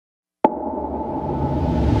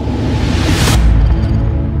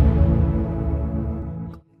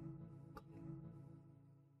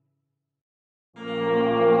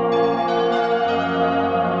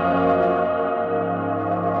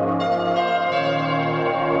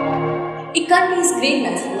country's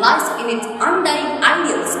greatness lies in its undying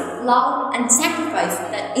ideals, love and sacrifice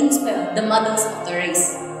that inspire the mothers of the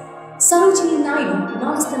race. Sarojini Naidu,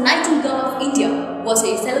 known as the Nightingale of India, was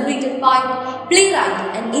a celebrated poet, playwright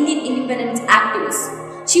and Indian independence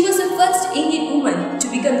activist. She was the first Indian woman to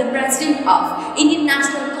become the president of Indian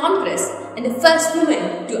National Congress and the first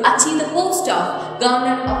woman to achieve the post of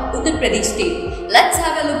governor of Uttar Pradesh state. Let's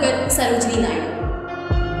have a look at Sarojini Naidu.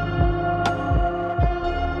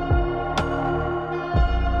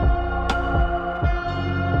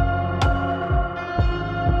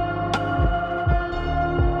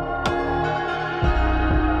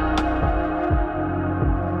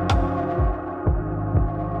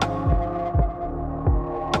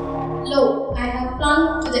 Lo, I have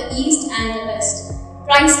flung to the east and the west,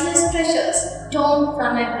 priceless treasures torn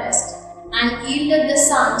from my breast, and yielded the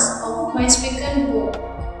sons of my stricken woe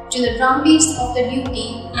to the drumbeats of the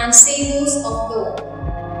duty and savours of woe.